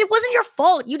 it wasn't your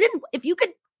fault. If you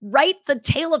could write the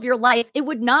tale of your life, it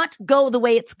would not go the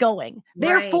way it's going. Right.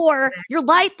 Therefore, your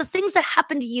life, the things that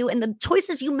happen to you and the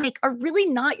choices you make are really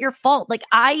not your fault. Like,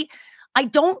 I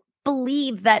don't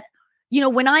believe that,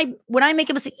 when I make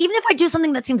a mistake, even if I do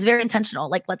something that seems very intentional,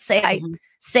 like let's say I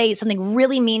say something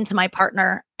really mean to my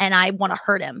partner and I want to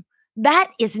hurt him,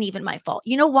 that isn't even my fault.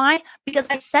 You know why? Because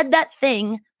I said that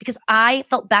thing because I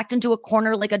felt backed into a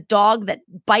corner like a dog that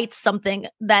bites something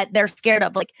that they're scared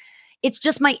of. Like, it's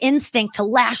just my instinct to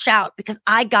lash out because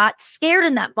I got scared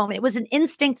in that moment. It was an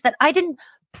instinct that I didn't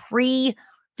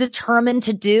predetermine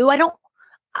to do.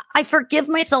 I forgive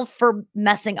myself for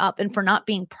messing up and for not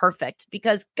being perfect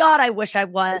because God, I wish I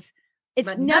was.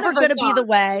 It's never going to be the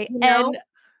way. You know?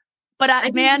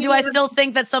 But man, do I still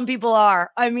think that some people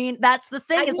are. I mean, that's the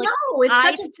thing.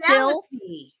 It's such a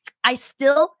fallacy. I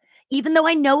still, even though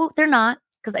I know they're not,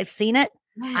 because I've seen it,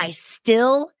 yes. I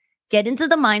still get into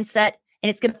the mindset and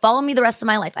it's going to follow me the rest of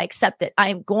my life. I accept it. I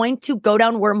am going to go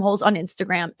down wormholes on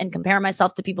Instagram and compare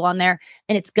myself to people on there,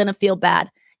 and it's going to feel bad.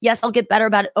 Yes, I'll get better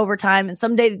about it over time. And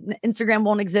someday Instagram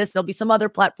won't exist. There'll be some other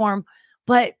platform,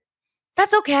 but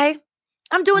that's okay.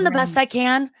 I'm doing the best I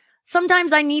can.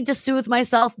 Sometimes I need to soothe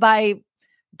myself by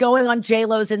going on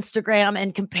J-Lo's Instagram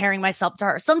and comparing myself to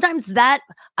her. Sometimes that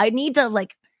I need to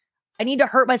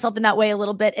hurt myself in that way a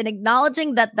little bit and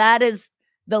acknowledging that is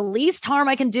the least harm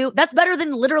I can do. That's better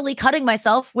than literally cutting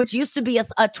myself, which used to be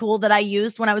a tool that I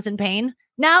used when I was in pain.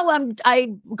 Now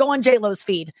I go on J-Lo's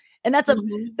feed, and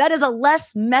that is a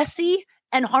less messy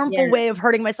and harmful way of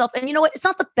hurting myself. And you know what? It's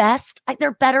not the best. There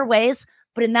are better ways.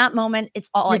 But in that moment, it's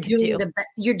all I can do.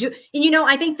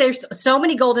 I think there's so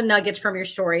many golden nuggets from your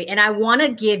story. And I want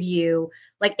to give you,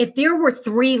 like, if there were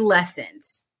 3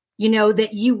 lessons, that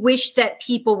you wish that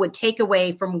people would take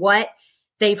away from what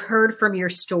they've heard from your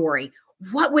story,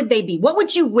 what would they be? What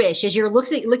would you wish as you're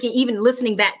looking, even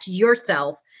listening back to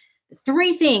yourself,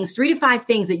 3 to 5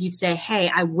 things that you'd say,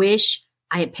 hey, I wish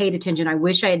I had paid attention. I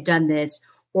wish I had done this,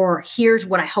 or here's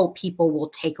what I hope people will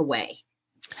take away.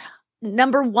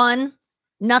 Number 1,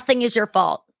 nothing is your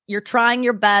fault. You're trying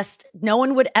your best. No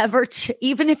one would ever,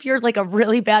 even if you're like a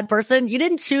really bad person, you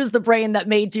didn't choose the brain that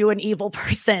made you an evil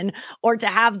person or to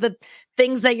have the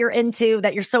things that you're into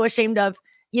that you're so ashamed of.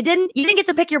 You didn't get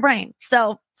to pick your brain.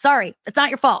 So sorry, it's not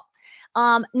your fault.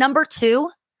 Number 2,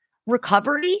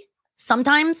 recovery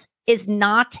sometimes you're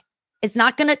not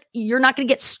going to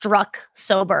get struck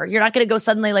sober. You're not going to go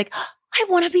suddenly like, I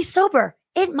want to be sober.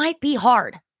 It might be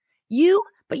hard.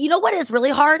 But you know what is really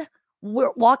hard?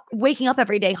 Waking up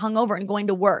every day hungover and going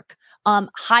to work,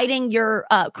 hiding your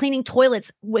cleaning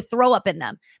toilets with throw up in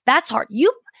them. That's hard.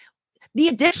 The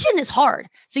addiction is hard.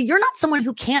 So you're not someone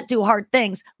who can't do hard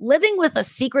things. Living with a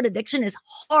secret addiction is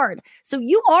hard. So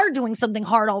you are doing something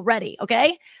hard already.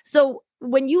 Okay. So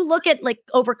when you look at like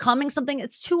overcoming something,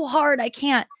 it's too hard. I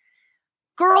can't.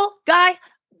 Girl, guy,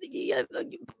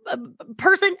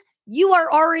 person,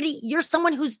 you're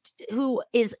someone who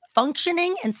is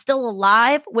functioning and still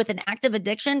alive with an active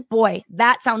addiction. Boy,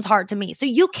 that sounds hard to me. So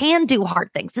you can do hard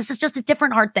things. This is just a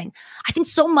different hard thing. I think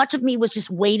so much of me was just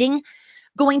waiting,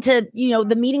 going to,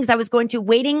 the meetings I was going to,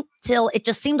 waiting till it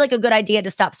just seemed like a good idea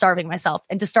to stop starving myself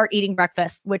and to start eating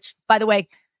breakfast, which, by the way,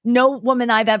 no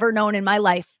woman I've ever known in my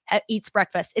life eats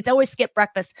breakfast. It's always skip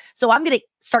breakfast. So I'm going to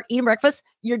start eating breakfast.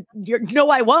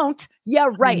 No, I won't. Yeah,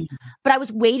 right. But I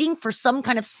was waiting for some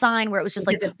kind of sign where it was just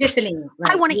like, epiphany,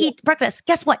 right? I want to eat breakfast.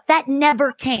 Guess what? That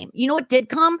never came. You know what did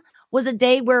come was a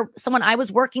day where someone I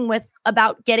was working with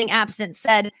about getting abstinent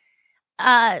said,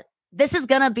 this is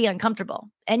going to be uncomfortable.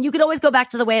 And you could always go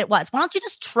back to the way it was. Why don't you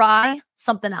just try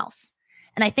something else?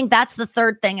 And I think that's the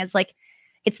third thing is like,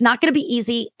 it's not going to be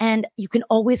easy, and you can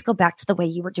always go back to the way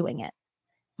you were doing it.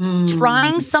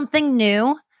 Trying something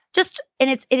new, and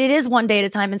it is one day at a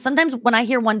time. And sometimes when I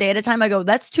hear one day at a time, I go,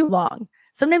 that's too long.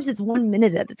 Sometimes it's 1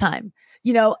 minute at a time.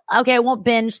 Okay, I won't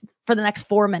binge for the next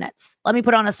 4 minutes. Let me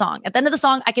put on a song. At the end of the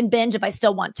song, I can binge if I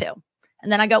still want to.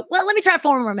 And then I go, well, let me try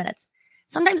 4 more minutes.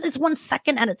 Sometimes it's 1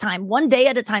 second at a time. 1 day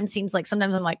at a time seems like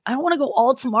sometimes I'm like, I don't want to go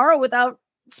all tomorrow without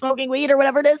smoking weed or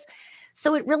whatever it is.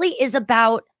 So it really is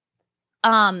about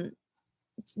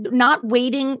not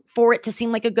waiting for it to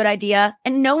seem like a good idea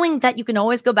and knowing that you can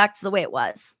always go back to the way it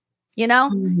was,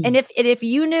 and if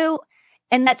you knew,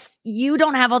 and that's, you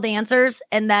don't have all the answers.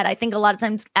 And that I think a lot of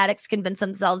times addicts convince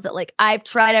themselves that like, I've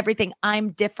tried everything.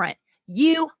 I'm different.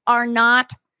 You are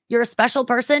not, you're a special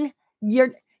person.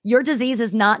 Your disease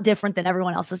is not different than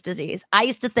everyone else's disease. I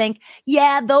used to think,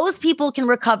 yeah, those people can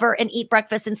recover and eat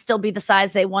breakfast and still be the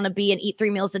size they want to be and eat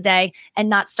 3 meals a day and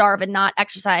not starve and not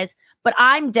exercise. But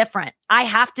I'm different. I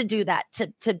have to do that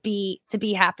to be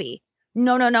happy.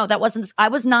 No. That wasn't, I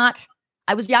was not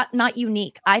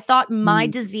unique. I thought my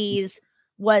disease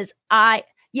was, I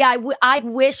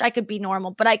wish I could be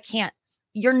normal, but I can't.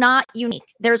 You're not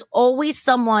unique. There's always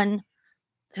someone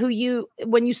who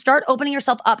when you start opening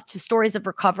yourself up to stories of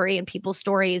recovery and people's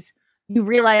stories, you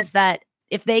realize that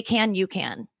if they can, you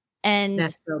can. And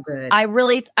that's so good. I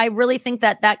really think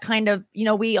that kind of,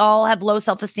 we all have low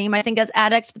self-esteem, I think, as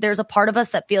addicts, but there's a part of us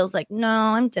that feels like, no,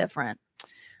 I'm different.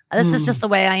 This is just the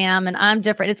way I am, and I'm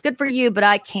different. It's good for you, but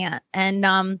I can't.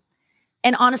 And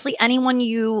And honestly, anyone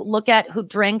you look at who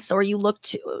drinks or you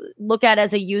look at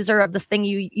as a user of this thing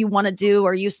you want to do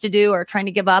or used to do or trying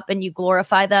to give up, and you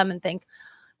glorify them and think,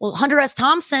 well, Hunter S.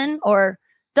 Thompson or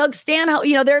Doug Stanhope,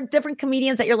 there are different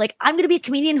comedians that you're like, I'm going to be a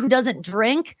comedian who doesn't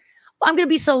drink. I'm going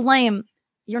to be so lame.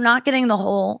 You're not getting the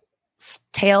whole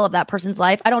tale of that person's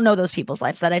life. I don't know those people's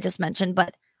lives that I just mentioned,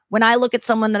 but when I look at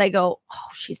someone that I go, oh,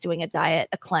 she's doing a diet,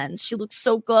 a cleanse, she looks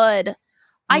so good,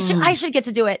 I should get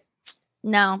to do it.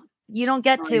 No, you don't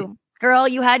get to. Girl,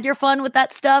 you had your fun with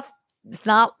that stuff. It's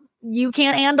not, you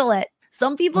can't handle it.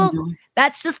 Some people,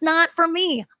 that's just not for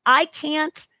me. I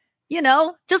can't,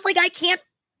 just like I can't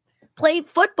play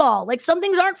football. Like some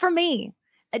things aren't for me.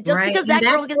 Just because that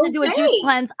girl gets to do a juice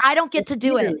cleanse, I don't get to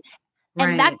do it.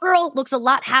 And that girl looks a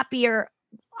lot happier.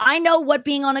 I know what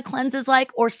being on a cleanse is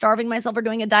like, or starving myself or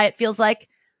doing a diet feels like.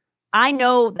 I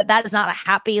know that is not a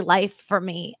happy life for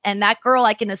me. And that girl,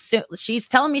 I can assume she's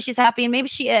telling me she's happy, and maybe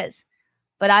she is,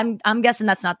 but I'm guessing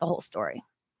that's not the whole story.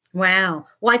 Wow.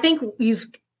 Well, I think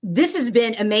this has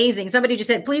been amazing. Somebody just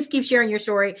said, please keep sharing your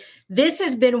story. This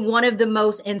has been one of the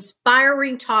most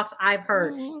inspiring talks I've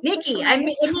heard. Nikki, so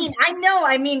nice.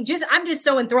 I'm just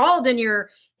so enthralled in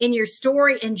your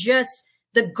story and just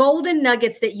the golden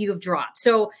nuggets that you have dropped.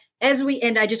 So as we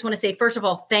end, I just want to say, first of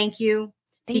all, thank you.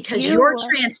 Because your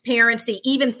transparency,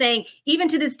 even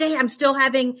to this day, I'm still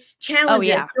having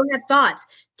challenges, still have thoughts.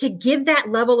 To give that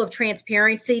level of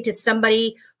transparency to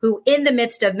somebody who in the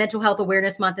midst of Mental Health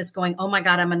Awareness Month is going, oh my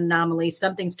God, I'm an anomaly.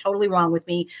 Something's totally wrong with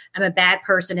me. I'm a bad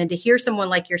person. And to hear someone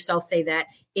like yourself say that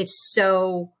is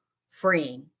so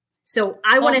freeing. So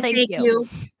I want to thank you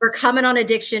for coming on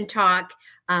Addiction Talk.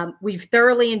 We've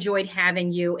thoroughly enjoyed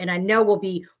having you, and I know we'll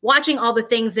be watching all the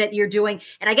things that you're doing.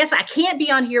 And I guess I can't be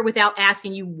on here without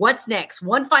asking you what's next.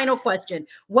 One final question.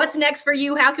 What's next for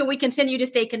you? How can we continue to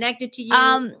stay connected to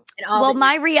you?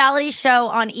 My reality show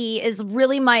on E is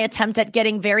really my attempt at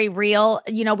getting very real.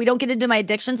 We don't get into my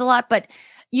addictions a lot, but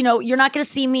you're not going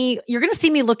to see me. You're going to see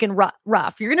me looking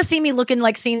rough. You're going to see me looking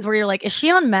like scenes where you're like, is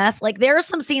she on meth? Like there are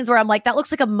some scenes where I'm like, that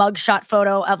looks like a mugshot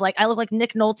photo of like, I look like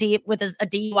Nick Nolte with a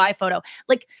DUI photo.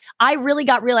 Like I really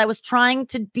got real. I was trying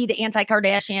to be the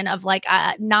anti-Kardashian of like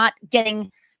not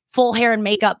getting full hair and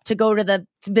makeup to go to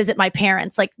visit my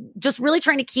parents. Like just really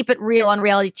trying to keep it real on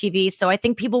reality TV. So I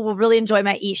think people will really enjoy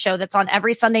my E show that's on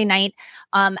every Sunday night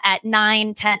at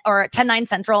 9:10 or 10:09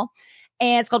 Central.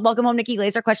 And it's called Welcome Home, Nikki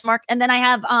Glazer, ? And then I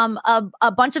have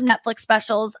a bunch of Netflix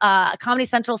specials, a Comedy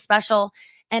Central special.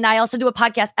 And I also do a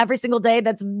podcast every single day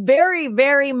that's very,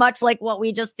 very much like what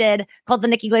we just did, called the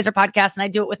Nikki Glazer Podcast. And I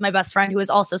do it with my best friend, who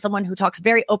is also someone who talks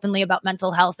very openly about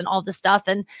mental health and all this stuff.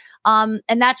 And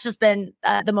that's just been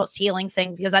the most healing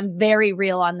thing, because I'm very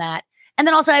real on that. And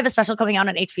then also I have a special coming out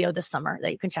on HBO this summer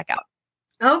that you can check out.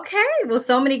 Okay. Well,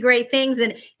 so many great things.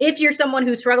 And if you're someone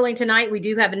who's struggling tonight, we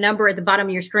do have a number at the bottom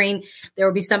of your screen. There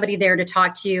will be somebody there to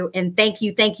talk to you. And thank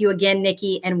you again,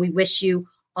 Nikki. And we wish you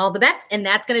all the best. And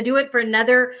that's going to do it for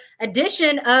another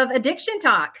edition of Addiction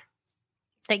Talk.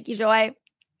 Thank you, Joy.